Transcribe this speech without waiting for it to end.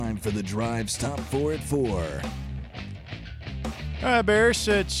for the Drive's Top 4 at 4. All right, Bears,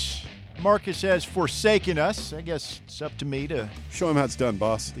 since Marcus has forsaken us, I guess it's up to me to show him how it's done,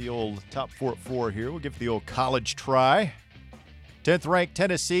 boss. The old top 4 at 4 here. We'll give the old college try. 10th ranked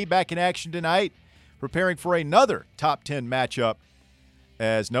Tennessee back in action tonight, preparing for another top 10 matchup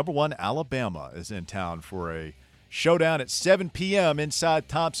as number 1 Alabama is in town for a showdown at 7 p.m. inside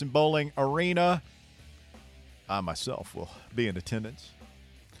Thompson Bowling Arena. I myself will be in attendance.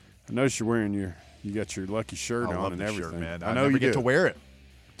 I noticed you're wearing you got your lucky shirt I on love and the everything. Shirt, man. I know never you get to wear it.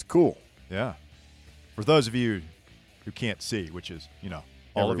 It's cool. Yeah. For those of you who can't see, which is,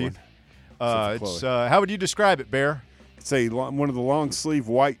 all Everyone. of you. It's how would you describe it, Bear? It's one of the long sleeve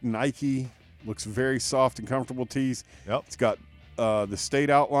white Nike. Looks very soft and comfortable tees. Yep. It's got the state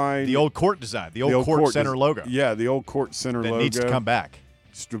outline. The old court design. The old court center logo. Yeah, the old court center logo. That needs to come back.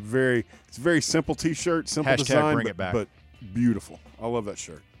 Just it's a very simple T-shirt, simple design, bring it back. but beautiful. I love that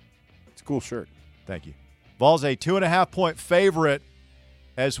shirt. It's a cool shirt. Thank you. Vols a 2.5-point favorite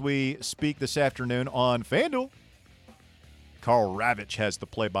as we speak this afternoon on FanDuel. Carl Ravitch has the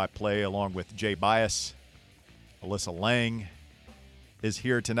play-by-play along with Jay Bias. Alyssa Lang is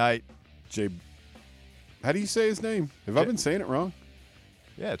here tonight. How do you say his name? Have I been saying it wrong?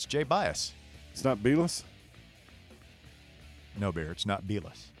 Yeah, it's Jay Bias. It's not Belis? No, Bear, it's not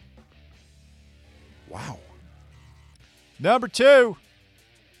Belis. Wow. Number 2,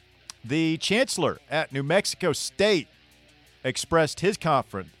 the chancellor at New Mexico State expressed his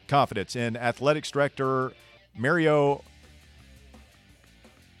confidence in athletics director Mario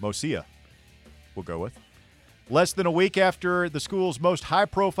Mosia, we'll go with. Less than a week after the school's most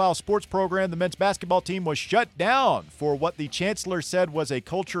high-profile sports program, the men's basketball team was shut down for what the chancellor said was a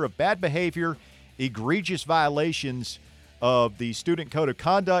culture of bad behavior, egregious violations of the student code of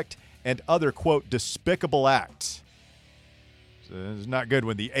conduct, and other, quote, despicable acts. So it's not good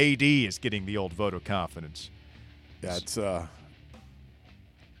when the AD is getting the old vote of confidence. Yeah, it's I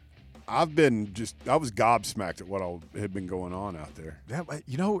was gobsmacked at what all had been going on out there.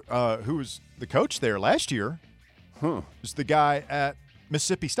 Who was the coach there last year? Was the guy at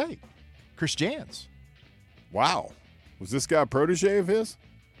Mississippi State, Chris Jans. Wow. Was this guy a protege of his?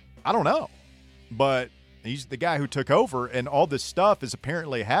 I don't know, but he's the guy who took over, and all this stuff has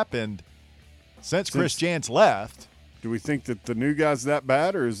apparently happened since Chris Jans left. Do we think that the new guy's that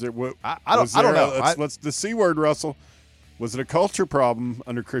bad, or is it what? I don't know. Let's the C word, Russell. Was it a culture problem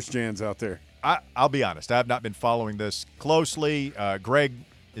under Chris Jans out there? I'll be honest. I have not been following this closely. Greg,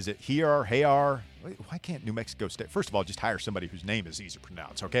 is it Hayar? Why can't New Mexico State? First of all, just hire somebody whose name is easy to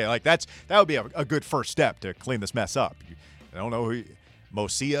pronounce. Okay, that would be a good first step to clean this mess up. I don't know who.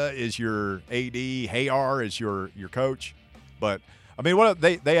 Mosia is your AD. Hayar is your coach. But I mean,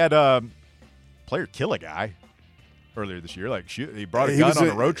 they had a player kill a guy earlier this year. He brought a gun on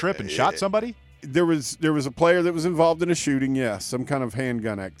a road trip and shot somebody. There was a player that was involved in a shooting. Yes, some kind of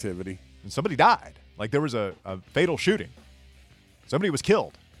handgun activity. And somebody died. There was a fatal shooting. Somebody was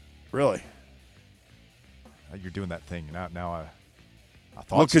killed. Really? You're doing that thing now. I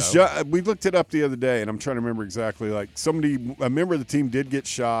thought so. Because we looked it up the other day, and I'm trying to remember exactly. A member of the team did get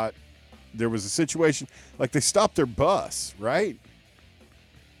shot. There was a situation they stopped their bus, right?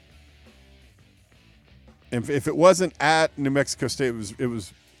 And if it wasn't at New Mexico State, it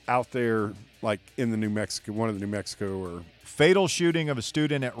was out there, in the one of the New Mexico or. Fatal shooting of a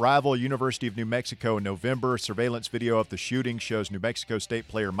student at rival University of New Mexico in November. Surveillance video of the shooting shows New Mexico State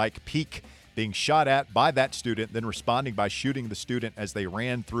player Mike Peake being shot at by that student, then responding by shooting the student as they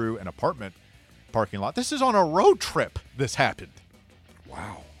ran through an apartment parking lot. This is on a road trip this happened.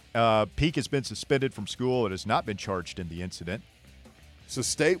 Wow. Peake has been suspended from school and has not been charged in the incident. So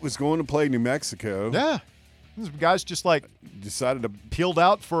State was going to play New Mexico. Yeah. These guys just decided to peeled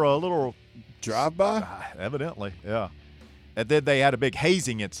out for a little drive-by? Evidently, yeah. And then they had a big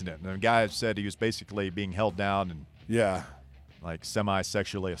hazing incident. And the guy said he was basically being held down and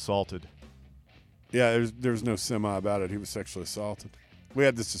semi-sexually assaulted. Yeah, there's no semi about it. He was sexually assaulted. We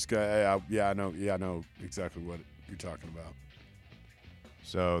had this discussion. I know exactly what you're talking about.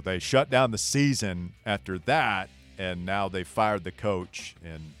 So they shut down the season after that, and now they fired the coach.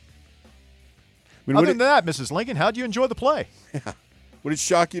 And other than that, Mrs. Lincoln, how did you enjoy the play? Yeah. Would it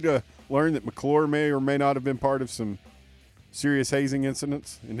shock you to learn that McClure may or may not have been part of some serious hazing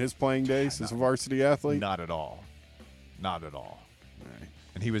incidents in his playing days as a varsity athlete? Not at all. Not at all. Right.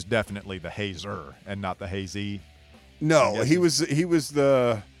 And he was definitely the hazer and not the hazy. No, he was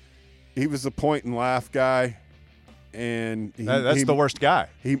the point and laugh guy, and that's the worst guy.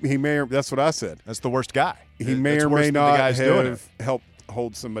 He may that's what I said. That's the worst guy. He may or may not have helped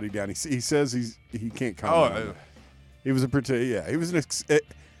hold somebody down. He says he can't comment. He was a pretty he was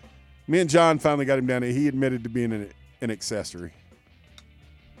Me and John finally got him down. He admitted to being an accessory.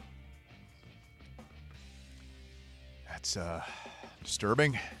 That's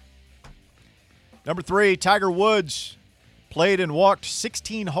disturbing. Number 3, Tiger Woods played and walked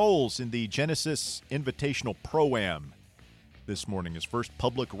 16 holes in the Genesis Invitational Pro-Am this morning. His first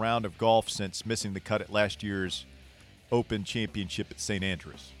public round of golf since missing the cut at last year's Open Championship at St.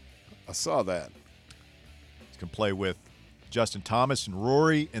 Andrews. I saw that. He's going to play with Justin Thomas and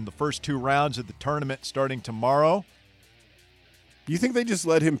Rory in the first 2 rounds of the tournament starting tomorrow. Do you think they just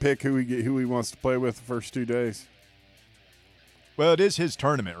let him pick who he wants to play with the first 2 days? Well, it is his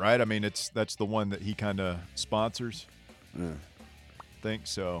tournament, right? I mean, that's the one that he kind of sponsors. Yeah. I think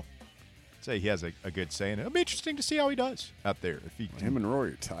so. I'd say he has a good say in it. It'll be interesting to see how he does out there. If he can, Him and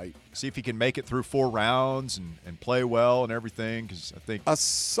Rory are tight. see if he can make it through 4 rounds and play well and everything. Because I think I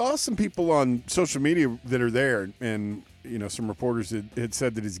saw some people on social media that are there, and some reporters had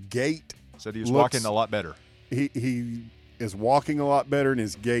said that his gait said he was looks- walking a lot better. He is walking a lot better, and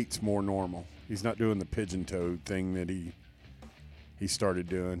his gait's more normal. He's not doing the pigeon toe thing that he started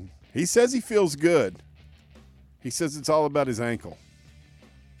doing. He says he feels good. He says it's all about his ankle.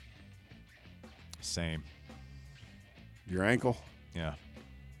 Same. Your ankle? Yeah.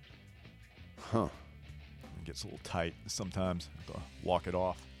 Huh. It gets a little tight sometimes. Have to walk it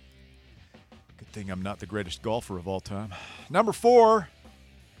off. Good thing I'm not the greatest golfer of all time. Number 4,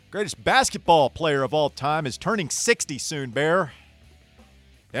 greatest basketball player of all time is turning 60 soon, Bear.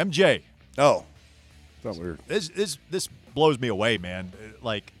 MJ. Oh. Thought we were. This blows me away, man.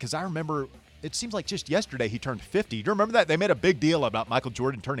 Because I remember it seems like just yesterday he turned 50. Do you remember that? They made a big deal about Michael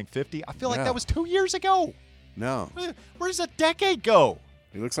Jordan turning 50. I feel like Yeah. that was 2 years ago. No. Where does a decade go?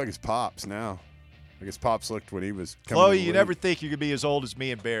 He looks like his pops now. Like his pops looked when he was coming Chloe, to the you league. never think you could be as old as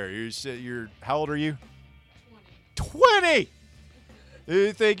me and Bear. You're how old are you? 20.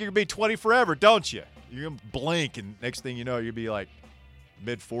 You think you could be 20 forever, don't you? You're going to blink, and next thing you know, you'll be like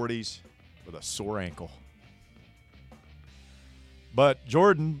mid-40s with a sore ankle. But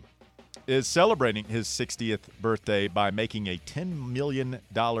Jordan is celebrating his 60th birthday by making a $10 million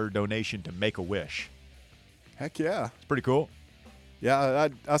donation to Make-A-Wish. Heck yeah. It's pretty cool. Yeah,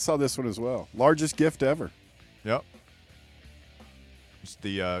 I saw this one as well. Largest gift ever. Yep. It's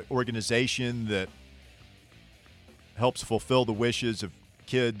the organization that helps fulfill the wishes of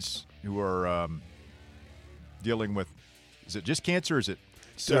kids who are dealing with, is it just cancer or is it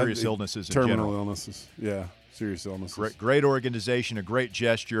serious illnesses in terminal general? illnesses. Yeah, serious illnesses. Great organization, a great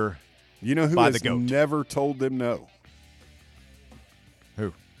gesture. You know who by has the GOAT. never told them no?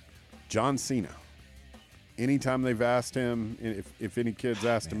 Who? John Cena. Anytime they've asked him, if any kids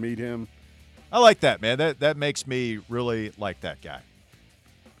asked to meet him, I like that, man. That makes me really like that guy.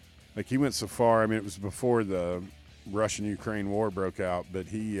 like he went so far. I mean, it was before the Russian-Ukraine war broke out, but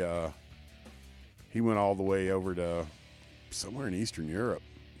he went all the way over to somewhere in Eastern Europe.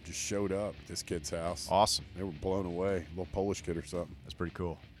 Just showed up at this kid's house. Awesome. They were blown away. A little Polish kid or something. That's pretty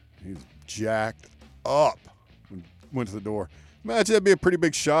cool. He's jacked up when went to the door. Imagine that'd be a pretty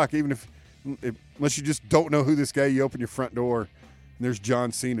big shock, even if unless you just don't know who this guy. You open your front door, and there's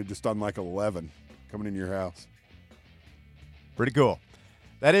John Cena just on like 11 coming in your house. Pretty cool.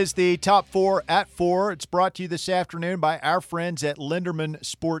 That is the top 4 at 4. It's brought to you this afternoon by our friends at Linderman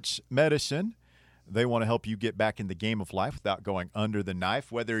Sports Medicine. They want to help you get back in the game of life without going under the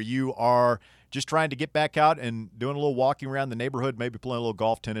knife. Whether you are just trying to get back out and doing a little walking around the neighborhood, maybe playing a little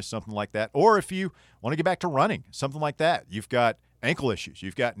golf, tennis, something like that, or if you want to get back to running, something like that. You've got ankle issues,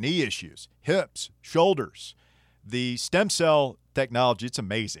 you've got knee issues, hips, shoulders. The stem cell technology, it's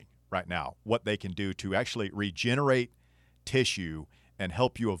amazing right now what they can do to actually regenerate tissue and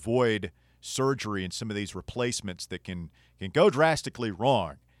help you avoid surgery and some of these replacements that can go drastically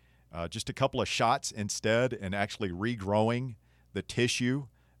wrong. Just a couple of shots instead and actually regrowing the tissue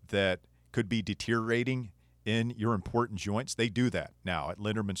that could be deteriorating in your important joints. They do that now at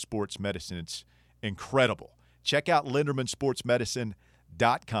Linderman Sports Medicine. It's incredible. Check out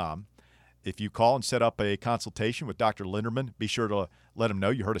LindermanSportsMedicine.com. If you call and set up a consultation with Dr. Linderman, be sure to let him know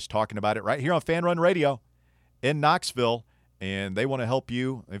you heard us talking about it right here on Fan Run Radio in Knoxville. And they want to help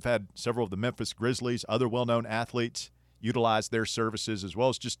you. They've had several of the Memphis Grizzlies, other well-known athletes, utilize their services, as well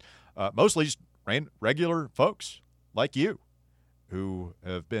as just mostly just regular folks like you who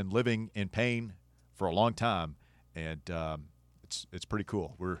have been living in pain for a long time. And it's pretty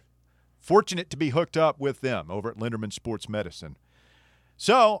cool. We're fortunate to be hooked up with them over at Linderman Sports Medicine.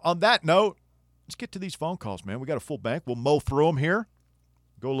 So on that note, let's get to these phone calls, man. We got a full bank. We'll mow through them here.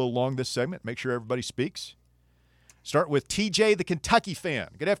 Go a little long this segment. Make sure everybody speaks. Start with TJ, the Kentucky fan.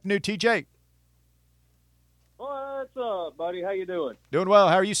 Good afternoon, TJ. What's What's up, buddy? How you doing? Doing well.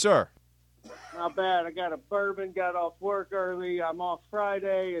 How are you, sir? Not bad. I got a bourbon, got off work early. I'm off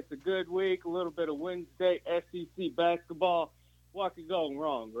Friday. It's a good week. A little bit of Wednesday SEC basketball. What could go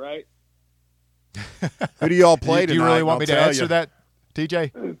wrong, right? Who do y'all play Do you tonight? really want me to I'll tell answer you. that,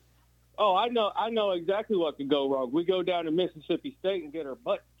 TJ? Oh, I know exactly what could go wrong. We go down to Mississippi State and get our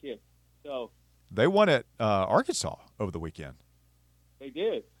butts kicked. So They won at Arkansas over the weekend. they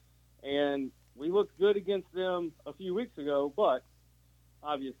did. And we looked good against them a few weeks ago, but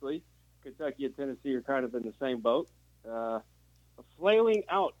obviously Kentucky and Tennessee are kind of in the same boat. Flailing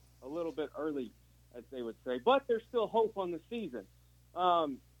out a little bit early, as they would say, but there's still hope on the season.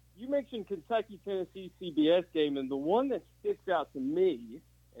 You mentioned Kentucky-Tennessee CBS game, and the one that sticks out to me,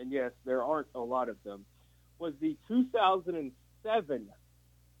 and yes, there aren't a lot of them, was the 2007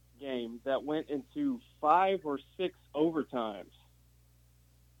 game that went into 5 or 6 overtimes.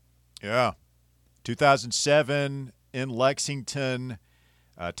 Yeah. 2007 in Lexington.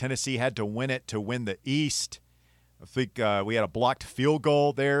 Tennessee had to win it to win the East. I think we had a blocked field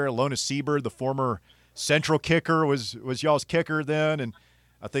goal there. Alona Seabird, the former Central kicker, was y'all's kicker then. And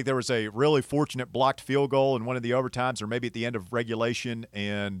I think there was a really fortunate blocked field goal in one of the overtimes or maybe at the end of regulation,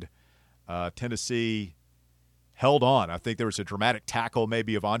 and Tennessee held on. I think there was a dramatic tackle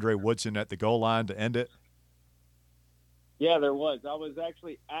maybe of Andre Woodson at the goal line to end it. Yeah, there was. I was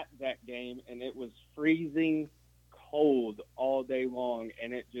actually at that game, and it was freezing cold all day long,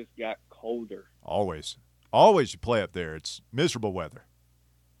 and it just got colder. Always you play up there. It's miserable weather.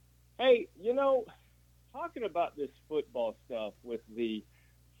 Hey, talking about this football stuff with the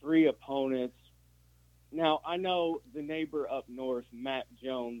 3 opponents. Now, I know the neighbor up north, Matt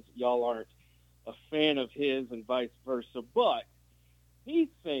Jones, y'all aren't a fan of his and vice versa, but he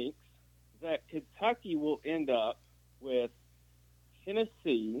thinks that Kentucky will end up with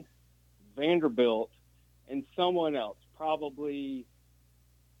Tennessee, Vanderbilt, and someone else, probably,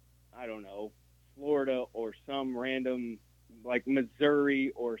 I don't know, Florida or some random, like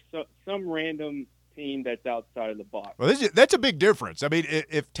Missouri or some random team that's outside of the box. Well, that's a big difference. I mean,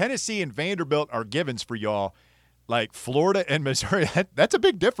 if Tennessee and Vanderbilt are givens for y'all, like Florida and Missouri, that's a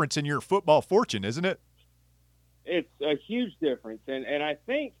big difference in your football fortune, isn't it? It's a huge difference. And I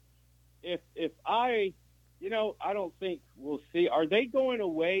think if I don't think we'll see. Are they going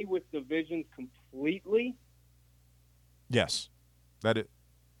away with divisions completely? Yes. That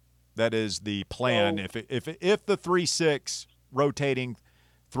is the plan. So, If the 3-6 rotating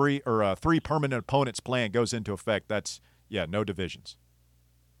three permanent opponents plan goes into effect, that's no divisions.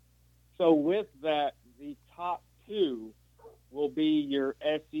 So with that, the top 2 will be your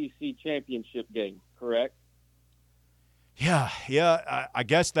SEC championship game, correct? Yeah. I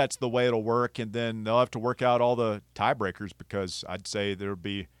guess that's the way it'll work, and then they'll have to work out all the tiebreakers because I'd say there'll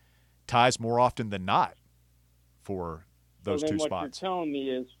be ties more often than not for those 2 what spots. you're telling me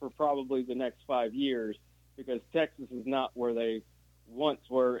is for probably the next 5 years, because Texas is not where they once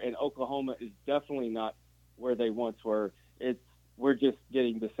were, and Oklahoma is definitely not where they once were. We're just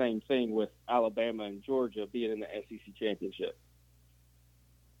getting the same thing with Alabama and Georgia being in the SEC championship.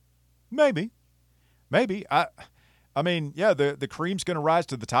 Maybe. I mean, the cream's going to rise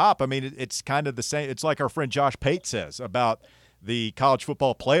to the top. I mean, it's kind of the same. It's like our friend Josh Pate says about the college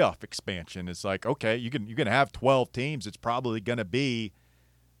football playoff expansion. It's like, okay, you can have 12 teams. It's probably going to be,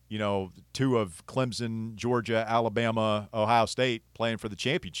 2 of Clemson, Georgia, Alabama, Ohio State playing for the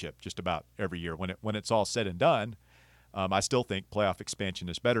championship just about every year when it's all said and done. I still think playoff expansion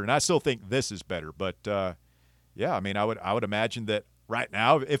is better, and I still think this is better. But I mean, I would imagine that right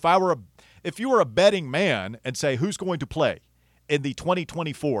now, if you were a betting man and say who's going to play in the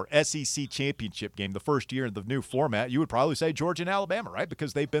 2024 SEC championship game, the first year in the new format, you would probably say Georgia and Alabama, right?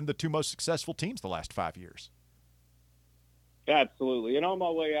 Because they've been the 2 most successful teams the last 5 years. Absolutely. And on my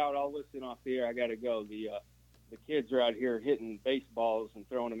way out, I'll listen off the air. I got to go. The kids are out here hitting baseballs and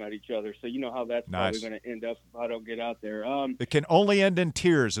throwing them at each other. So you know how that's Nice. probably going to end up if I don't get out there. It can only end in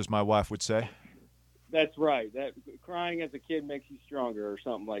tears, as my wife would say. That's right. That crying as a kid makes you stronger or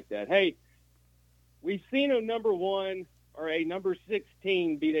something like that. Hey, we've seen a number 1 or a number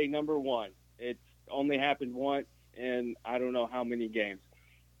 16 beat a number 1. It's only happened once in I don't know how many games.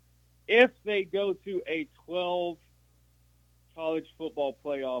 If they go to a 12 college football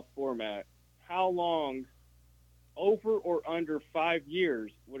playoff format, how long, over or under 5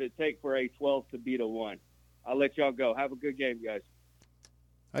 years, would it take for a 12 to beat a 1? I'll let y'all go. Have a good game, guys.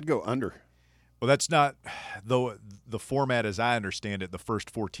 I'd go under. Well, that's not the format as I understand it. The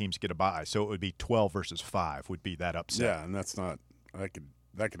first 4 teams get a bye, so it would be 12 versus 5 would be that upset. Yeah, and that's not that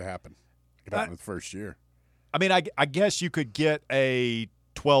could happen. It could happen the first year. I mean, I guess you could get a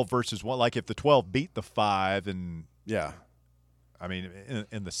 12 versus 1, like if the 12 beat the 5 and Yeah. I mean,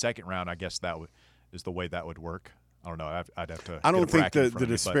 in the second round, I guess is the way that would work. I don't know. I'd have to. I don't think the the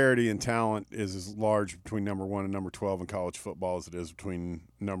disparity in talent is as large between number 1 and number 12 in college football as it is between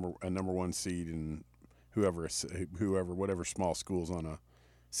number 1 seed and whatever small schools on a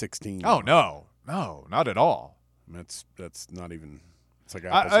 16. Oh no, not at all. That's not even. It's like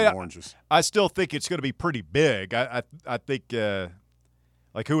apples and oranges. I still think it's going to be pretty big. I think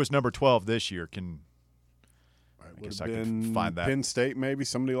like who was number 12 this year can. I guess I could find that. Penn State, maybe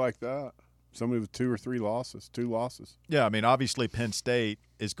somebody like that. Somebody with 2 or 3 losses, 2 losses. Yeah, I mean, obviously Penn State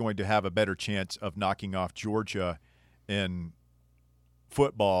is going to have a better chance of knocking off Georgia in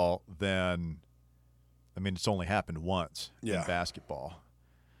football than – I mean, it's only happened once in basketball.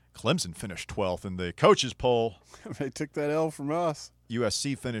 Clemson finished 12th in the coaches' poll. They took that L from us.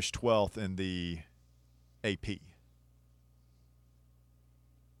 USC finished 12th in the AP.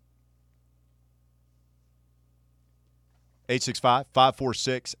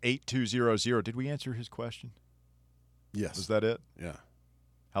 (865-546-8200). Did we answer his question? Yes. Was that it? Yeah.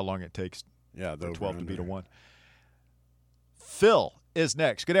 How long it takes for 12 to beat a 1. Phil is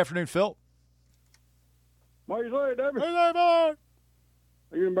next. Good afternoon, Phil. What you say, David? Hey there, boy. How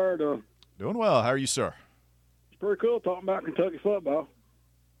you and Bear doing? Doing well. How are you, sir? It's pretty cool talking about Kentucky football.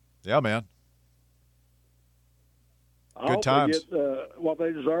 Yeah, man. I Good hope times. They get what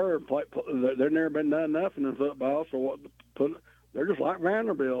they deserve. They've never been done nothing in football, so they're just like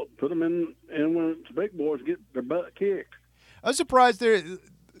Vanderbilt. Put them in when the big boys get their butt kicked. I'm surprised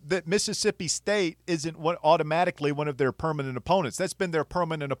that Mississippi State isn't automatically one of their permanent opponents. That's been their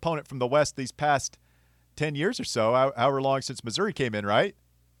permanent opponent from the West these past 10 years or so, however long since Missouri came in, right?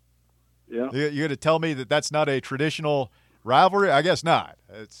 Yeah. You're going to tell me that that's not a traditional rivalry? I guess not.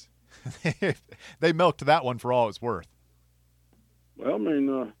 They milked that one for all it's worth. Well, I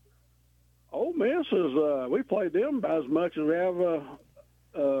mean, Ole Miss is we played them about as much as we have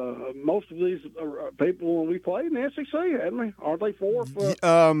most of these people when we played in the SEC, hadn't we? Aren't they 4th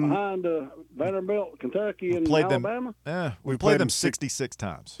behind Vanderbilt, Kentucky, and Alabama? We played them 66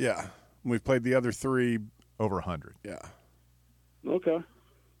 times. Yeah. We've played the other 3 over 100. Yeah. Okay.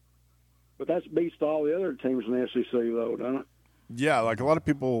 But that's beats all the other teams in the SEC, though, doesn't it? Yeah, like a lot of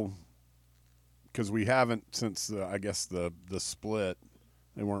people, because we haven't since, I guess, the split.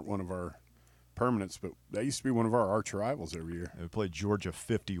 They weren't one of our permanents, but that used to be one of our arch rivals every year. We played Georgia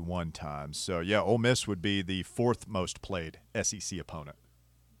 51 times. So, yeah, Ole Miss would be the 4th most played SEC opponent.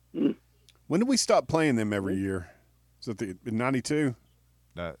 When did we stop playing them every year? Is it in 92?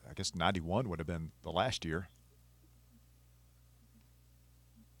 I guess 91 would have been the last year.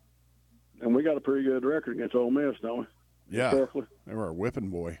 And we got a pretty good record against Ole Miss, don't we? Yeah. They were our whipping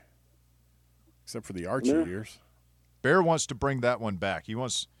boy, except for the Archie years. Bear wants to bring that one back. He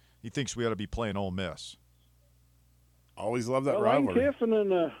thinks we ought to be playing Ole Miss. Always love that rivalry. Lane Kiffin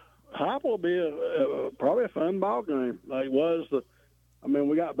and Heupel will be probably a fun ball game. Like it was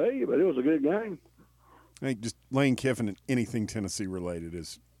we got beat, but it was a good game. I think just Lane Kiffin and anything Tennessee related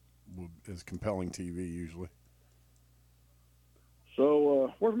is compelling TV usually.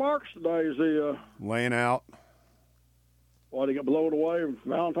 So where's Marcus today? Is he laying out? What, he got blown away from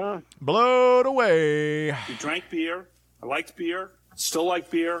Valentine? Blowed away. He drank beer. I liked beer. Still like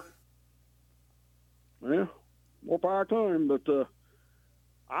beer. Yeah, more power to him. But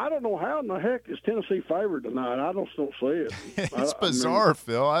I don't know how in the heck is Tennessee favored tonight. I just don't see it. It's bizarre,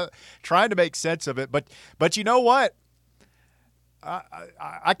 Phil. I'm trying to make sense of it. But you know what?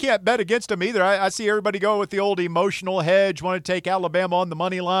 I can't bet against them either. I see everybody go with the old emotional hedge, want to take Alabama on the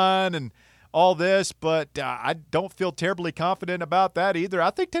money line and all this, but I don't feel terribly confident about that either.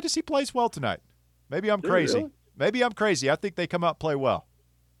 I think Tennessee plays well tonight. Maybe I'm crazy. Really? Maybe I'm crazy. I think they come out and play well.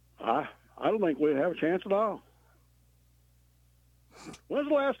 I don't think we have a chance at all. When's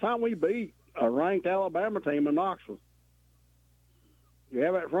the last time we beat a ranked Alabama team in Knoxville? You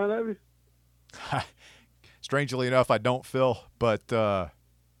have that in front of you? Strangely enough, I don't, Phil, but to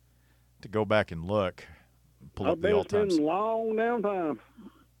go back and look, pull up the all-time. It's been a long damn time.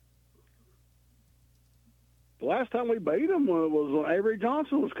 The last time we beat them was when Avery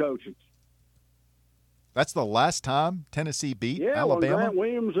Johnson was coaching. That's the last time Tennessee beat Alabama? Yeah, Grant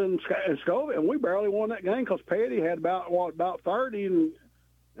Williams and Scoville, and we barely won that game because Petty had about 30,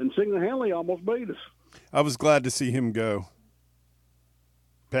 and single-handedly almost beat us. I was glad to see him go.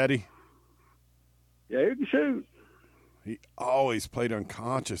 Petty? Yeah, he can shoot. He always played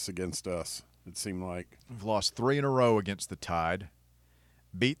unconscious against us, it seemed like. We've lost 3 in a row against the Tide.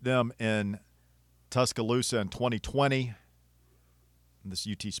 Beat them in Tuscaloosa in 2020. This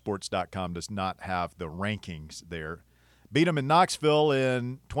UTSports.com does not have the rankings there. Beat them in Knoxville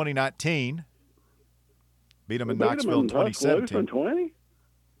in 2019. Beat them We in beat 'em Knoxville in Tuscaloosa 2017. in 20?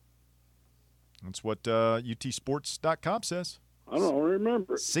 That's what UTSports.com says. I don't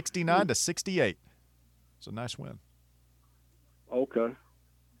remember. 69-68. It's a nice win. Okay.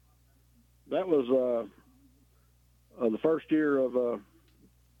 That was the first year of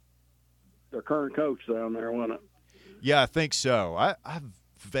their current coach down there, wasn't it? Yeah, I think so. I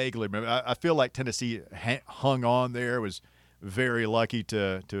vaguely remember. I feel like Tennessee hung on there, was very lucky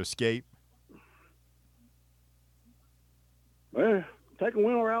to escape. Well, take a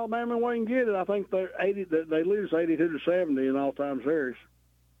win over Alabama and way and get it. I think they lose 82-70 in all-time series.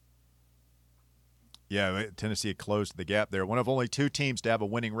 Yeah, Tennessee had closed the gap there. One of only two teams to have a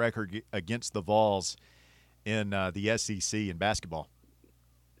winning record against the Vols in the SEC in basketball.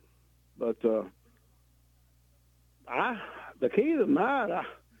 But the key to the night,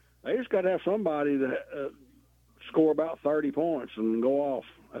 they just got to have somebody to score about 30 points and go off.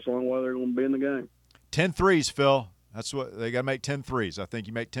 That's the only way they're going to be in the game. 10 threes, Phil. That's what they got to make. 10 threes. I think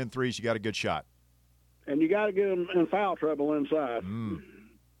you make 10 threes, you got a good shot. And you got to get them in foul trouble inside.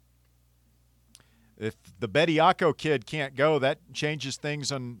 If the Bediako kid can't go, that changes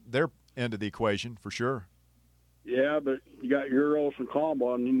things on their end of the equation for sure. Yeah, but you got Euros and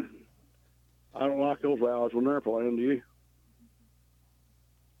Combo, and I don't like those hours when they're playing. Do you?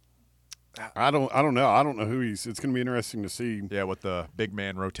 I don't know. I don't know who he's. It's going to be interesting to see. Yeah, what the big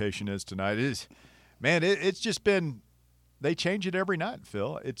man rotation is tonight. It's just been they change it every night,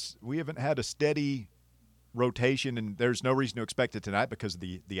 Phil. We haven't had a steady rotation, and there's no reason to expect it tonight because of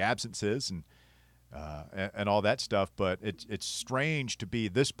the absences and all that stuff. But it's strange to be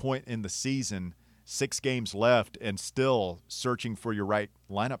this point in the season, 6 games left, and still searching for your right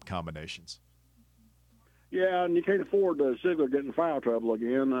lineup combinations. Yeah, and you can't afford Ziegler getting in foul trouble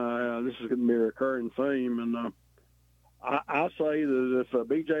again. This is going to be a recurring theme, and I say that if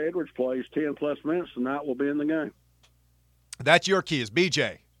B.J. Edwards plays 10-plus minutes tonight, we'll be in the game. That's your key, is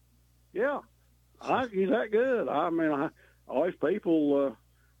B.J. Yeah, he's that good. I mean, all these people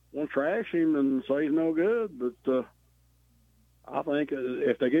want to trash him and say he's no good, but I think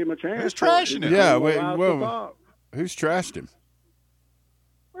if they give him a chance, who's trashing him? Yeah, whoa. Who's trashed him?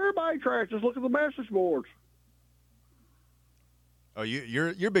 Everybody trashes. Look at the message boards. Oh,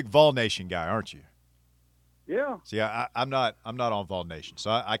 you're a big Vol Nation guy, aren't you? Yeah. See, I'm not on Vol Nation,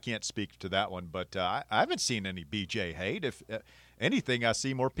 so I can't speak to that one. But I haven't seen any BJ hate. If anything, I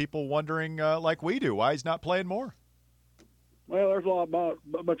see more people wondering, like we do, why he's not playing more. Well, there's a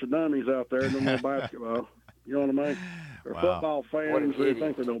bunch of dummies out there that know basketball. You know what I mean? They're football fans who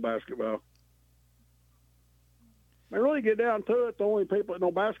think they know basketball. They really get down to it, the only people that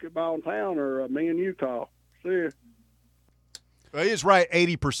know basketball in town are me and Utah. See ya. Well, he is right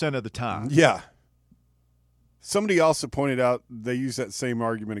 80% of the time. Yeah. Somebody also pointed out they use that same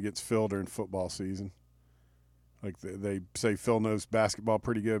argument against Phil during football season. Like they say Phil knows basketball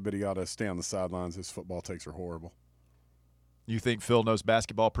pretty good, but he ought to stay on the sidelines. His football takes are horrible. You think Phil knows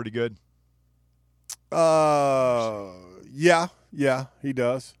basketball pretty good? Yeah, he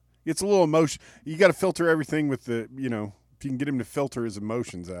does. It's a little emotion. You got to filter everything with if you can get him to filter his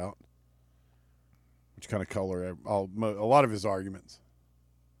emotions out, which kind of color a lot of his arguments.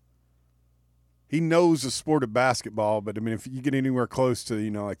 He knows the sport of basketball, but I mean, if you get anywhere close to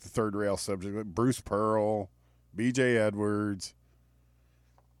like the third rail subject, like Bruce Pearl, B.J. Edwards,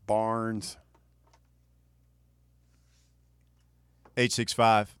 Barnes,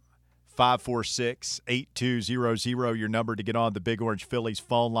 865-546-8200, your number to get on the Big Orange Phillies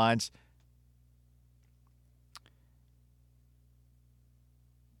phone lines.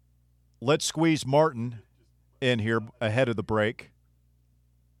 Let's squeeze Martin in here ahead of the break.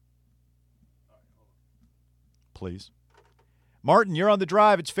 Please. Martin, you're on the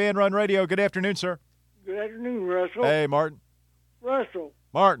drive. It's Fan Run Radio. Good afternoon, sir. Good afternoon, Russell. Hey, Martin. Russell,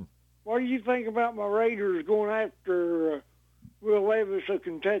 Martin. what do you think about my Raiders going after Will Levis of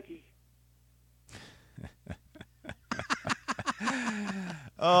Kentucky?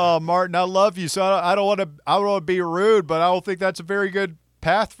 Oh, Martin, I love you, so I don't want to be rude, but I don't think that's a very good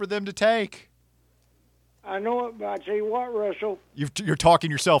path for them to take. I know it, but I tell you what, Russell. You're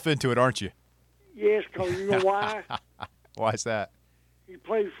talking yourself into it, aren't you? Yes, because you know why? Why is that? He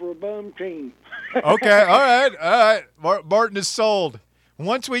plays for a bum team. Okay, all right. Martin is sold.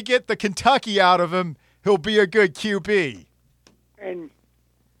 Once we get the Kentucky out of him, he'll be a good QB. And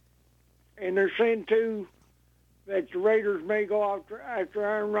they're saying, too, that the Raiders may go after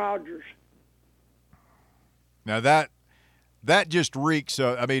Aaron Rodgers. Now, that just reeks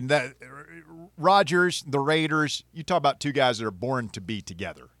of, I mean, that Rodgers, the Raiders, you talk about two guys that are born to be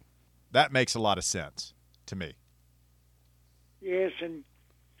together. That makes a lot of sense to me. Yes, and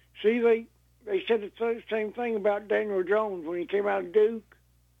see, they said the same thing about Daniel Jones when he came out of Duke,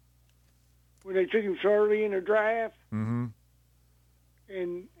 when they took him so early in the draft, Mm-hmm.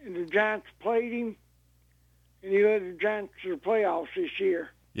 and the Giants played him, and he led the Giants to the playoffs this year.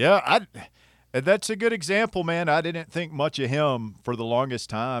 Yeah, that's a good example, man. I didn't think much of him for the longest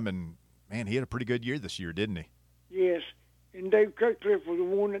time, and, man, he had a pretty good year this year, didn't he? Yes, and Dave Cutcliffe was the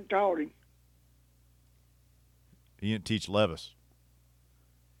one that taught him. He didn't teach Levis.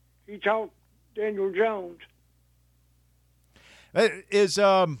 He taught Daniel Jones.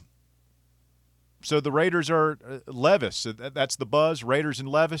 So the Raiders are Levis. So that's the buzz, Raiders and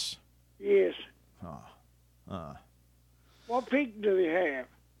Levis? Yes. What pick do they have?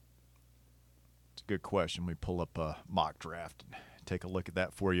 It's a good question. We pull up a mock draft and take a look at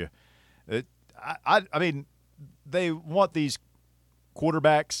that for you. I mean, they want these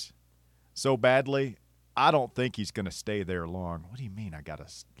quarterbacks so badly. I don't think he's going to stay there long. What do you mean I got to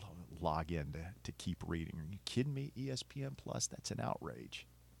log in to keep reading? Are you kidding me? ESPN Plus? That's an outrage.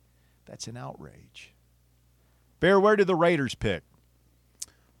 That's an outrage. Bear, where do the Raiders pick?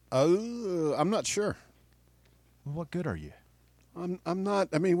 I'm not sure. Well, what good are you? I'm not.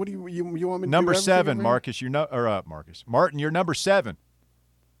 I mean, what do you want me to Number do? 7, Marcus. Martin, you're number 7.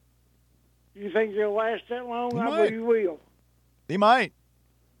 You think they'll last that long? I might. believe you will. They might.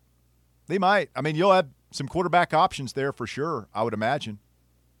 I mean, you'll have some quarterback options there for sure, I would imagine.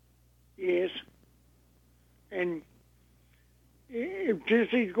 Yes. And if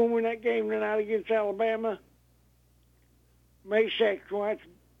Tennessee's going to win that game tonight against Alabama, Mashack's going to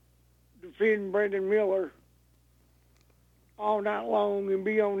have to defend Brandon Miller all night long and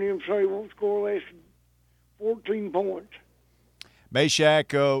be on him so he won't score less than 14 points.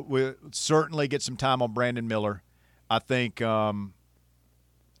 Mashack will certainly get some time on Brandon Miller. I think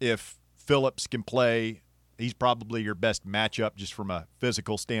if Phillips can play, he's probably your best matchup just from a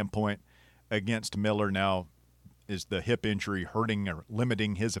physical standpoint against Miller. Now, is the hip injury hurting or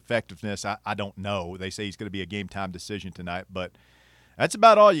limiting his effectiveness? I don't know. They say he's going to be a game-time decision tonight, but that's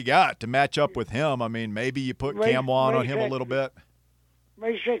about all you got to match up with him. I mean, maybe you put Camwan on him a little bit.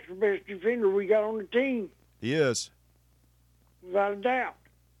 Mashack's the best defender we got on the team. He is. Without a doubt.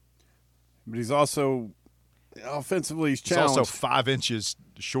 But he's also offensively he's challenged. He's also 5 inches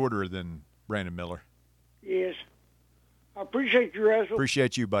shorter than Brandon Miller. Yes. I appreciate you, Russell.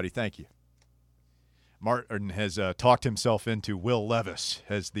 Appreciate you, buddy. Thank you. Martin has talked himself into Will Levis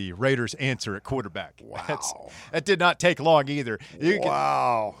as the Raiders' answer at quarterback. Wow. That did not take long either.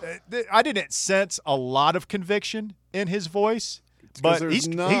 Wow. I didn't sense a lot of conviction in his voice. But he's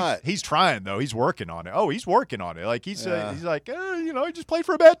trying, though. He's working on it. Oh, he's working on it. Like he's like, he just played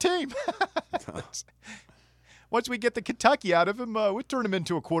for a bad team. Once we get the Kentucky out of him, we'll turn him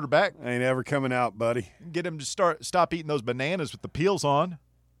into a quarterback. Ain't ever coming out, buddy. Get him to stop eating those bananas with the peels on.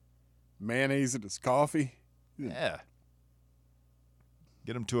 Mayonnaise in his coffee. Yeah.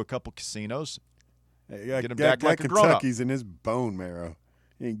 Get him to a couple casinos. Hey, get him back like a grown-up. Kentucky's in his bone marrow.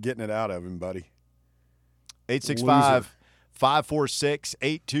 He ain't getting it out of him, buddy.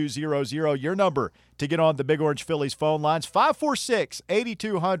 865-546-8200. Your number to get on the Big Orange Phillies phone lines.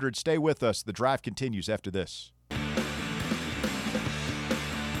 546-8200. Stay with us. The drive continues after this.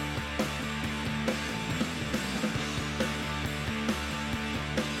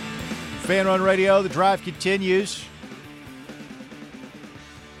 Fan Run Radio, the drive continues.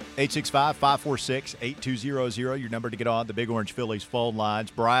 865-546-8200. Your number to get on the Big Orange Phillies phone lines.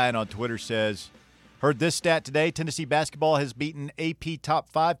 Brian on Twitter says, heard this stat today. Tennessee basketball has beaten AP top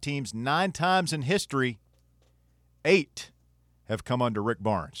 5 teams 9 times in history. 8 have come under Rick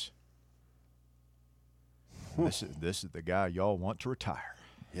Barnes. This is the guy y'all want to retire.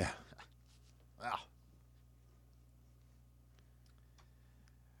 Yeah. Wow.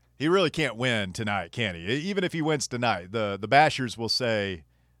 He really can't win tonight, can he? Even if he wins tonight, the Bashers will say,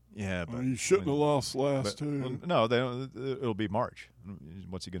 yeah, but you shouldn't have lost last time. No, it'll be March.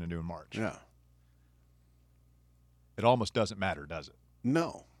 What's he going to do in March? Yeah. It almost doesn't matter, does it?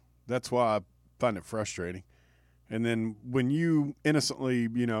 No. That's why I find it frustrating. And then when you innocently,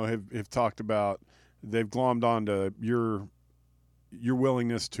 have talked about, they've glommed onto your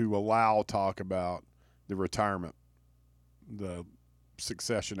willingness to allow talk about the retirement, the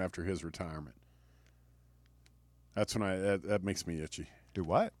succession after his retirement. That's when that makes me itchy. Do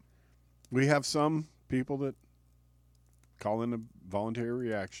what? We have some people that call in a voluntary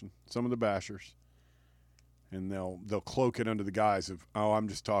reaction, some of the Bashers, and they'll cloak it under the guise of, oh, I'm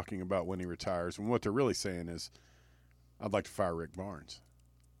just talking about when he retires. And what they're really saying is, I'd like to fire Rick Barnes.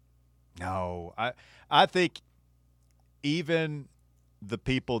 No, I think even the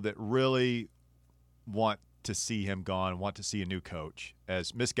people that really want to see him gone, want to see a new coach,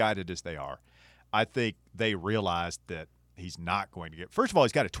 as misguided as they are, I think they realized that he's not going to get – first of all,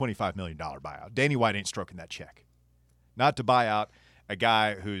 he's got a $25 million buyout. Danny White ain't stroking that check. Not to buy out a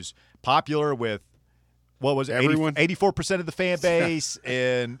guy who's popular with – what was it? Everyone? 84% of the fan base,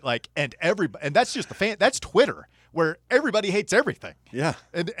 and that's just the fan. That's Twitter, where everybody hates everything. Yeah,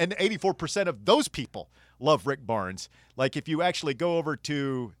 and 84% of those people love Rick Barnes. Like if you actually go over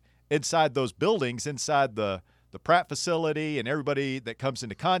to inside those buildings, inside the Pratt facility, and everybody that comes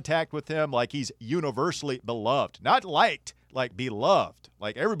into contact with him, like he's universally beloved, not liked, like beloved.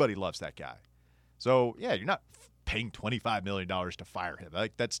 Like everybody loves that guy. So yeah, you're not paying $25 million to fire him.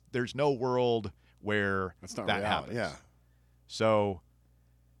 Like there's no world where that's not that reality. happens. Yeah. So,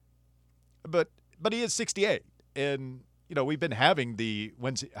 but he is 68, and we've been having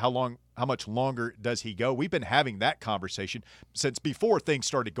how much longer does he go? We've been having that conversation since before things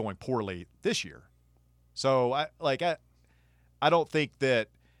started going poorly this year. So I don't think that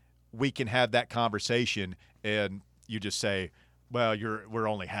we can have that conversation and you just say, well, we're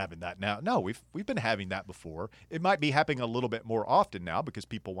only having that now. No, we've been having that before. It might be happening a little bit more often now because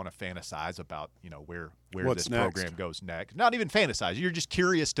people want to fantasize about, where What's this next? program goes next. Not even fantasize. You're just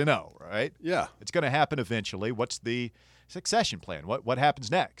curious to know, right? Yeah. It's going to happen eventually. What's the succession plan? What happens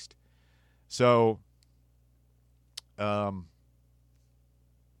next? So my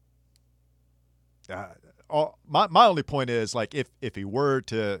only point is, like, if he were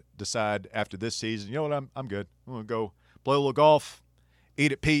to decide after this season, you know what, I'm good. I'm going to go play a little golf,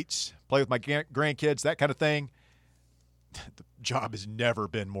 eat at Pete's, play with my grandkids, that kind of thing. The job has never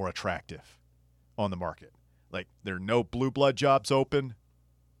been more attractive on the market. Like, there are no blue blood jobs open,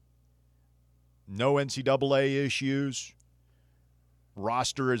 no NCAA issues.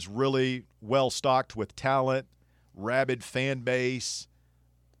 Roster is really well stocked with talent, rabid fan base,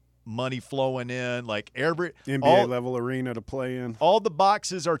 money flowing in, like every NBA level arena to play in. All the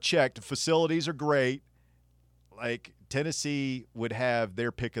boxes are checked. The facilities are great. Like, Tennessee would have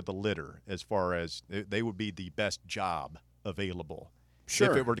their pick of the litter as far as they would be the best job available.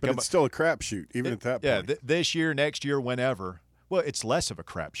 Sure, if it were to but it's still a crapshoot, even at that point. Yeah, this year, next year, whenever. Well, it's less of a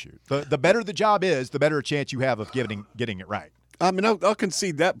crapshoot. The better the job is, the better a chance you have of getting it right. I mean, I'll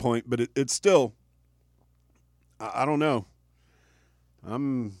concede that point, but it's still – I don't know.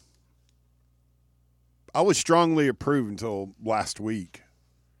 I was strongly approved until last week.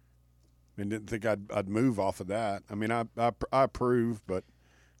 And didn't think I'd move off of that. I mean, I approve, but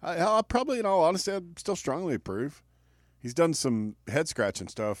I probably, in all honesty, I'd still strongly approve. He's done some head-scratching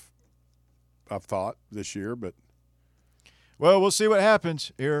stuff, I've thought, this year, but – well, we'll see what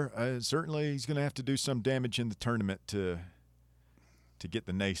happens here. Certainly he's going to have to do some damage in the tournament to get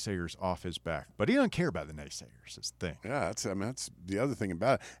the naysayers off his back. But he doesn't care about the naysayers. That's the thing. Yeah, that's the other thing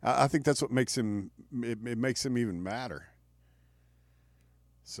about it. I think that's what makes him – it makes him even matter.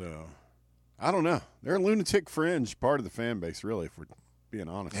 So – I don't know. They're a lunatic fringe part of the fan base, really, if we're being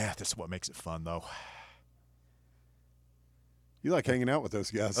honest. Yeah, that's what makes it fun, though. You like hanging out with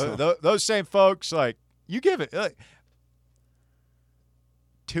those guys. So. Those same folks, like, you give it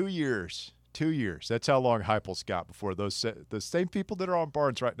 2 years. 2 years. That's how long Heupel's got before the same people that are on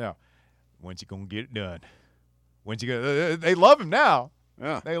Barnes right now. When's he going to get it done? When's he going to – they love him now.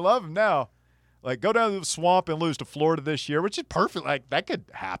 Yeah. They love him now. Like, go down to the swamp and lose to Florida this year, which is perfect. Like, that could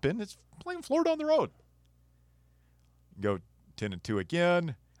happen. It's playing Florida on the road. Go 10-2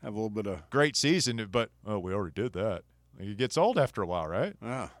 again. Have a little bit of great season, but we already did that. Like, it gets old after a while, right?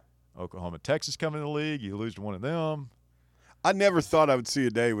 Yeah. Oklahoma, Texas come in the league. You lose to one of them. I never thought I would see a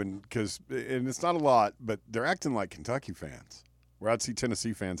day and it's not a lot, but they're acting like Kentucky fans, where I'd see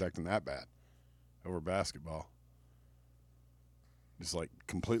Tennessee fans acting that bad over basketball. Just like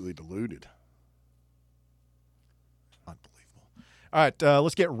completely deluded. All right,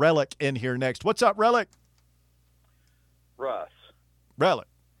 let's get Relic in here next. What's up, Relic? Russ. Relic.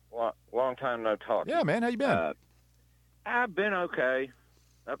 Long time no talk. Yeah, man. How you been? I've been okay,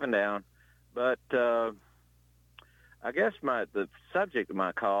 up and down. But I guess the subject of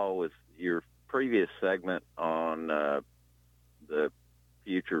my call was your previous segment on the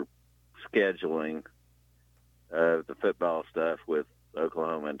future scheduling of the football stuff with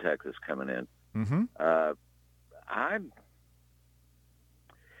Oklahoma and Texas coming in. Mm-hmm.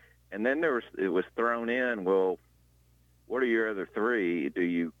 And then it was thrown in, well, what are your other three? Do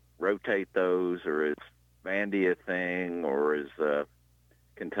you rotate those, or is Vandy a thing, or is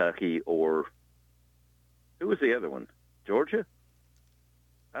Kentucky, or who was the other one? Georgia?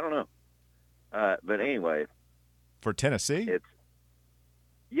 I don't know. But anyway. For Tennessee?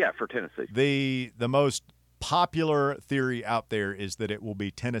 For Tennessee. The most popular theory out there is that it will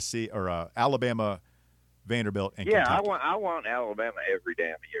be Tennessee or Alabama, Vanderbilt, and Kentucky. I want Alabama every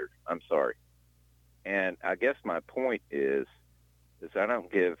damn year. I'm sorry. And I guess my point is I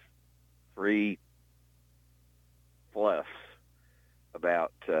don't give 3 fluffs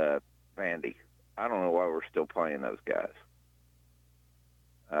about Vandy. I don't know why we're still playing those guys.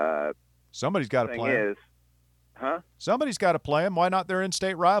 Somebody's got to play 'em. Huh? Somebody's got to play them. Why not their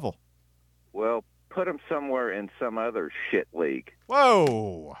in-state rival? Well, put them somewhere in some other shit league.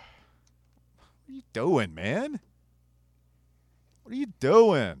 Whoa. What are you doing, man? What are you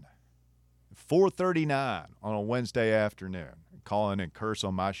doing? 4:39 on a Wednesday afternoon. Calling and curse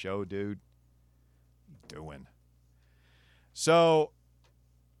on my show, dude. What are you doing? So,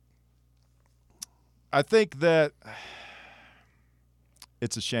 I think that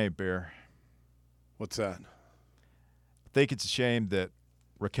it's a shame, Bear. What's that? I think it's a shame that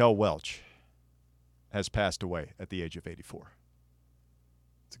Raquel Welch has passed away at the age of 84.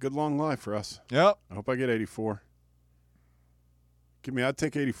 It's a good long life for us. Yep. I hope I get 84. I'd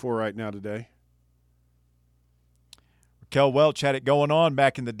take 84 right now today. Raquel Welch had it going on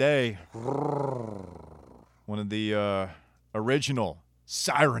back in the day. One of the original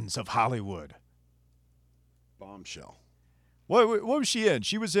sirens of Hollywood. Bombshell. What was she in?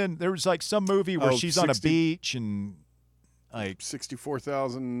 She was in, there was like some movie where she's on a beach and like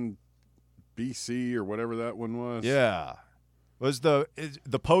 64,000 BC or whatever that one was. Yeah. Was the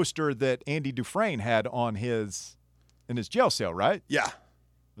poster that Andy Dufresne had on in his jail cell, right? Yeah.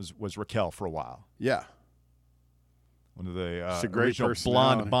 Was Raquel for a while. Yeah. One of the a great original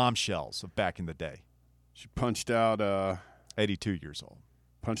personality. blonde bombshells of back in the day. She punched out 82 years old.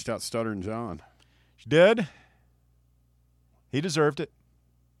 Punched out Stuttering John. She did. He deserved it,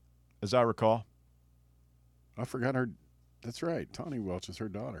 as I recall. I forgot her. That's right. Tawny Welch is her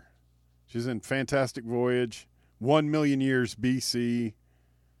daughter. She's in Fantastic Voyage, 1 Million Years BC.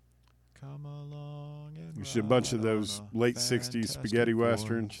 Come along and She's a bunch of those late 60s spaghetti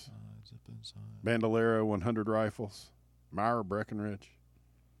westerns. Bandolero, 100 Rifles, Myra Breckenridge.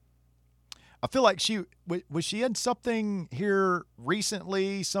 I feel like was she in something here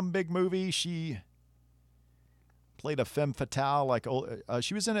recently, some big movie? She played a femme fatale.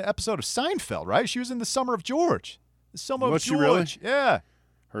 She was in an episode of Seinfeld, right? She was in The Summer of George. The Summer of Was she George. really? Yeah.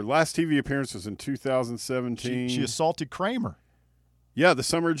 Her last TV appearance was in 2017. She assaulted Kramer. Yeah, The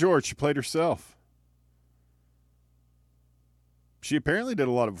Summer of George. She played herself. She apparently did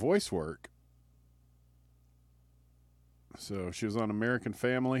a lot of voice work. So she was on American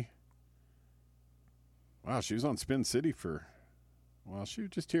Family. Wow, she was on Spin City she was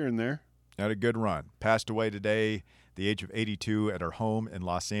just here and there. Had a good run. Passed away today, the age of 82, at her home in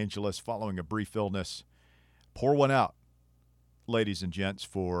Los Angeles following a brief illness. Pour one out, ladies and gents,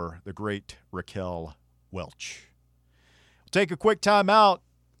 for the great Raquel Welch. We'll take a quick time out.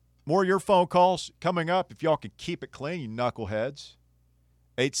 More of your phone calls coming up. If y'all can keep it clean, you knuckleheads.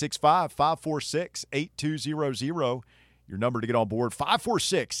 865-546-8200. Your number to get on board,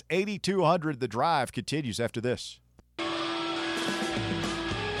 546-8200. The drive continues after this.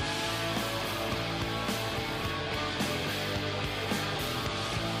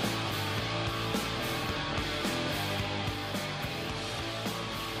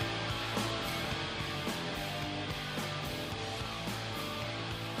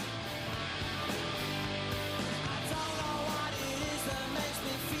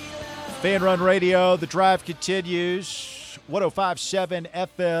 Fan Run Radio, the drive continues. 105.7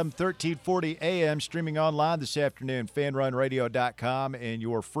 FM, 1340 AM, streaming online this afternoon, fanrunradio.com, and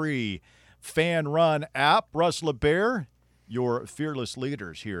your free Fan Run app. Russ LeBear, your fearless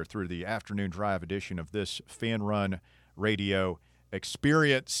leaders here through the afternoon drive edition of this Fan Run Radio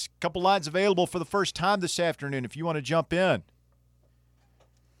experience. Couple lines available for the first time this afternoon if you want to jump in.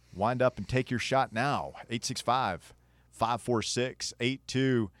 Wind up and take your shot now.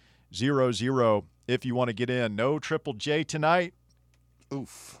 865-546-8200 if you want to get in. No Triple J tonight.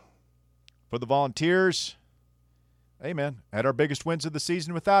 Oof. For the Volunteers, hey, man, had our biggest wins of the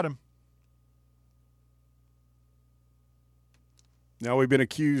season without him. Now we've been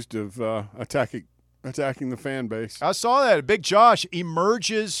accused of attacking the fan base. I saw that. Big Josh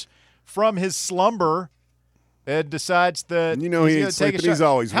emerges from his slumber and decides that he ain't sleeping. He's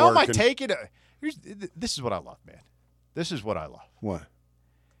always How working. am I taking it? This is what I love, man. This is what I love. What?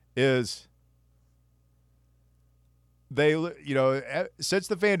 Is they, since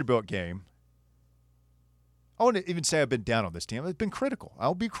the Vanderbilt game, I wouldn't even say I've been down on this team. I've been critical.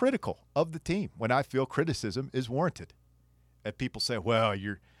 I'll be critical of the team when I feel criticism is warranted. And people say, well,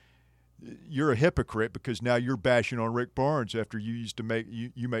 you're a hypocrite because now you're bashing on Rick Barnes after you used to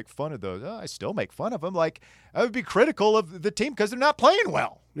you make fun of those. Oh, I still make fun of him. Like, I would be critical of the team because they're not playing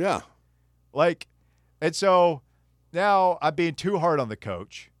well. Yeah. And so now I'm being too hard on the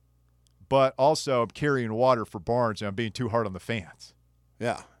coach. but also I'm carrying water for Barnes and I'm being too hard on the fans.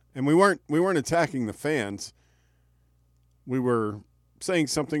 Yeah, and we weren't attacking the fans. We were saying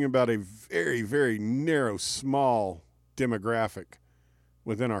something about a very, very narrow, small demographic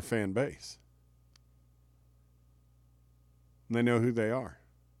within our fan base. And they know who they are.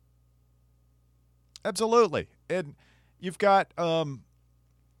 Absolutely. And you've got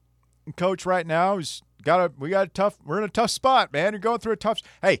coach right now who's we're in a tough spot, man. You're going through a tough.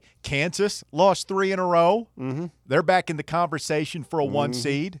 Hey, Kansas lost 3 in a row. Mm-hmm. They're back in the conversation for a 1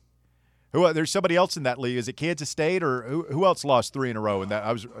 seed. There's somebody else in that league. Is it Kansas State or who else lost 3 in a row? And that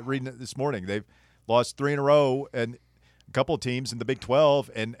I was reading it this morning. They've lost 3 in a row, and a couple of teams in the Big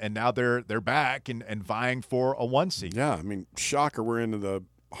 12, and now they're back and vying for a 1 seed. Yeah, I mean, shocker. We're into the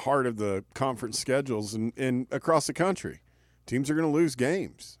heart of the conference schedules and across the country. Teams are going to lose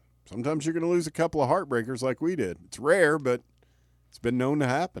games. Sometimes you're going to lose a couple of heartbreakers like we did. It's rare, but it's been known to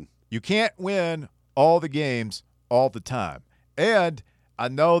happen. You can't win all the games all the time. And I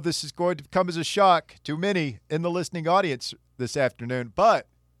know this is going to come as a shock to many in the listening audience this afternoon, but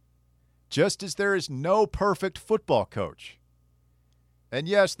just as there is no perfect football coach, and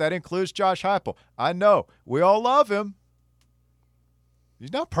yes, that includes Josh Heupel. I know. We all love him.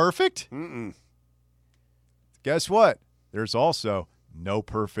 He's not perfect. Mm-mm. Guess what? There's also no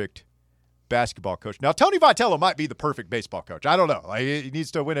perfect basketball coach. Now, Tony Vitello might be the perfect baseball coach. I don't know. Like, he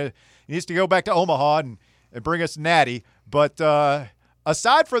needs to he needs to go back to Omaha and bring us Natty. But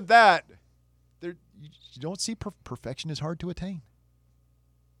aside from that, you don't see perfection is hard to attain.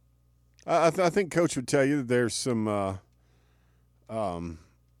 I think Coach would tell you that there's some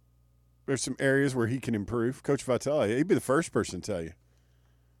areas where he can improve. Coach Vitello, he'd be the first person to tell you.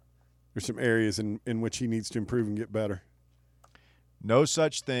 There's some areas in which he needs to improve and get better. No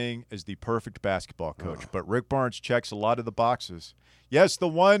such thing as the perfect basketball coach, but Rick Barnes checks a lot of the boxes. Yes, the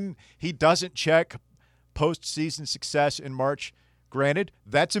one he doesn't check, postseason success in March, granted,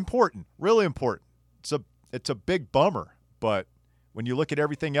 that's important, really important. It's a big bummer, but when you look at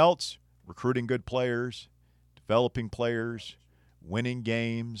everything else, recruiting good players, developing players, winning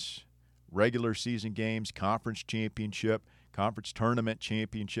games, regular season games, conference championship, conference tournament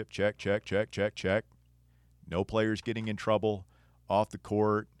championship, check, check, check, check, check. No players getting in trouble off the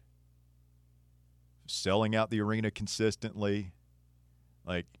court, selling out the arena consistently.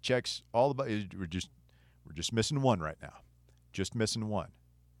 Like, checks all about. We're just missing one right now. Just missing one.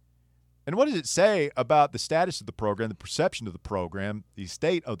 And what does it say about the status of the program, the perception of the program, the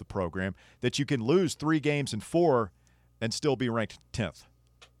state of the program, that you can lose 3 games in 4 and still be ranked 10th?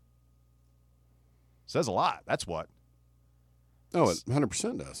 Says a lot. That's what. Oh, it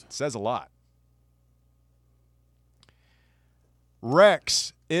 100% does. It says a lot.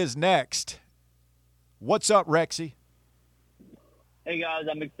 Rex is next. What's up, Rexy? Hey, guys,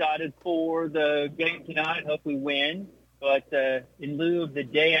 I'm excited for the game tonight. Hope we win. But in lieu of the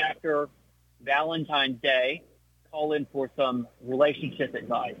day after Valentine's Day, call in for some relationship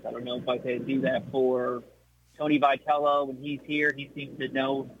advice. I don't know if I could do that for Tony Vitello when he's here. He seems to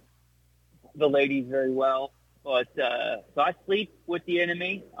know the ladies very well. But so I sleep with the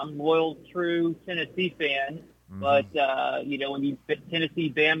enemy. I'm a loyal, true Tennessee fan. Mm-hmm. But, when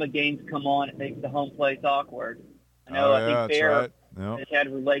Tennessee Bama games come on, it makes the home place awkward. I know. I think Bear has had a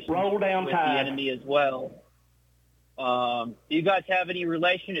relationship with the enemy as well. Do you guys have any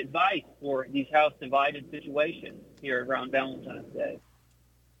relation advice for these house divided situations here around Valentine's Day?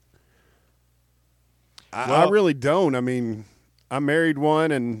 I really don't. I mean, I married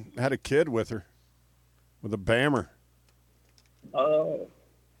one and had a kid with her, with a Bammer. Oh.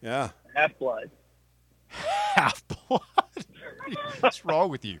 Yeah. Half-blood. Half-blood? What's wrong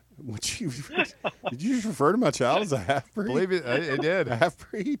with you? Did you just refer to my child as a half-breed? Believe it, it did. A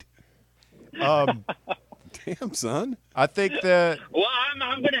half-breed? Damn, son. I think that. Well,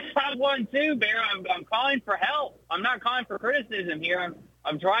 I'm going to have one too, Bear. I'm calling for help. I'm not calling for criticism here.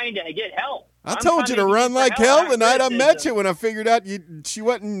 I'm trying to get help. I told you to run like hell tonight. I met you when I figured out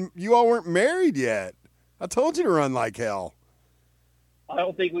you all weren't married yet. I told you to run like hell. I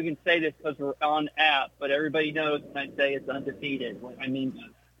don't think we can say this because we're on app, but everybody knows when I say it's undefeated. I mean,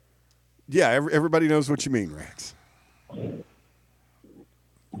 yeah, everybody knows what you mean, Rex.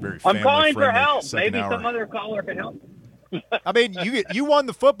 I'm calling for help. Maybe some other caller can help. I mean, you won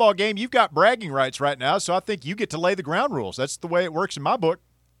the football game. You've got bragging rights right now, so I think you get to lay the ground rules. That's the way it works in my book.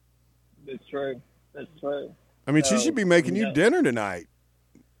 That's true. That's true. I mean, she should be making you dinner tonight.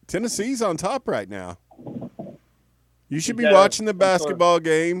 Tennessee's on top right now. You should be watching the basketball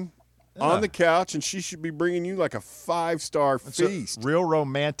game on the couch, and she should be bringing you like a 5-star feast. A real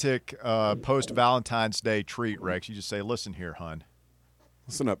romantic post-Valentine's Day treat, Rex. You just say, listen here, hon.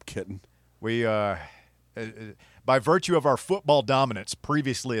 Listen up, kitten. We, by virtue of our football dominance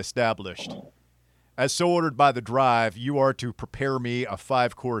previously established, as so ordered by the drive, you are to prepare me a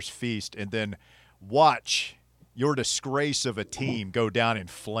 5-course feast and then watch your disgrace of a team go down in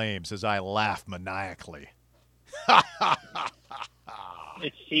flames as I laugh maniacally.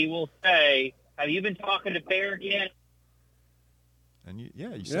 She will say, have you been talking to Baird yet? And you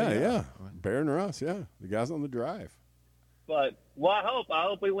say yeah. Bear and Russ, yeah. The guys on the drive. But, well, I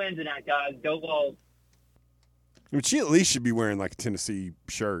hope we win tonight, guys. Go Vols. I mean, she at least should be wearing like a Tennessee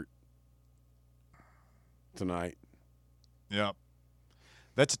shirt tonight. Yeah.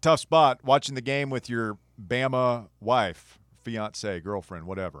 That's a tough spot, watching the game with your Bama wife, fiance, girlfriend,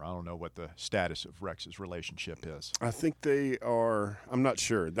 whatever. I don't know what the status of Rex's relationship is. I think they are. I'm not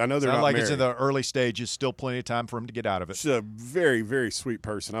sure. I know they're Sounds not like married. it's in the early stages. Still plenty of time for him to get out of it. She's a very, very sweet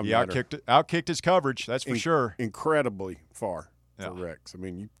person. I've met her. Outkicked his coverage. That's for sure. Incredibly far Yeah. for Rex. I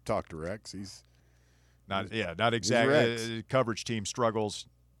mean, you talk to Rex. He's not Rex. exactly. Coverage team struggles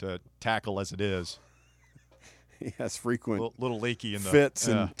to tackle as it is. He has frequent Little leaky in the fits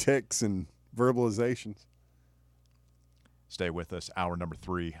and ticks and verbalizations. Stay with us. Hour number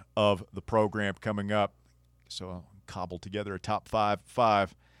 3 of the program coming up. So I'll cobble together a top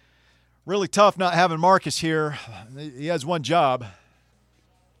 5. Really tough not having Marcus here. He has one job.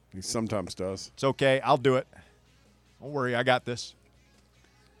 He sometimes does. It's okay. I'll do it. Don't worry. I got this.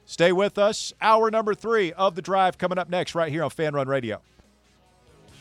 Stay with us. Hour number 3 of the drive coming up next right here on Fan Run Radio.